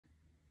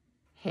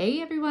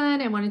Hey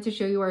everyone, I wanted to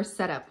show you our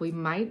setup. We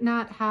might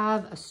not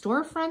have a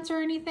storefront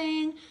or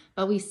anything,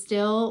 but we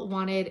still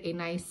wanted a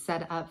nice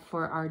setup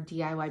for our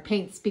DIY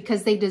paints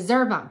because they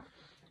deserve them,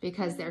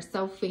 because they're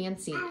so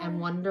fancy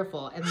and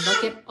wonderful. And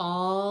look at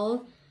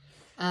all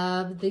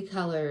of the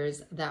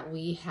colors that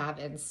we have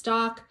in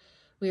stock.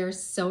 We are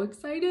so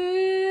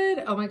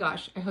excited. Oh my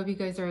gosh, I hope you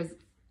guys are as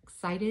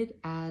excited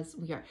as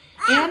we are.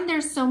 And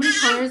there's so many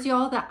colors,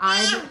 y'all, that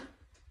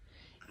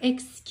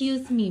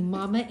excuse me,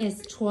 mama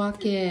is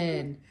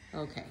talking.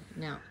 Okay,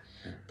 now,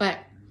 but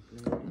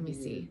let me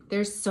see.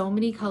 There's so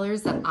many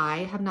colors that I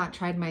have not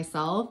tried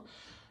myself.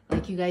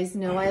 Like you guys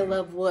know, I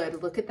love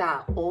wood. Look at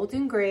that, old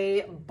and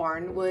gray,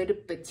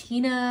 barnwood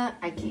patina.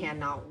 I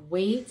cannot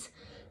wait.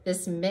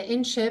 This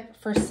mitten chip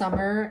for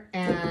summer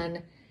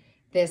and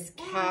this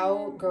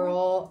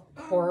cowgirl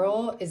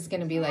coral is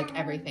gonna be like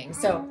everything.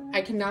 So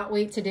I cannot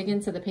wait to dig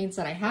into the paints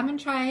that I haven't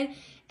tried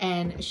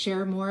and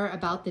share more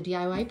about the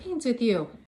DIY paints with you.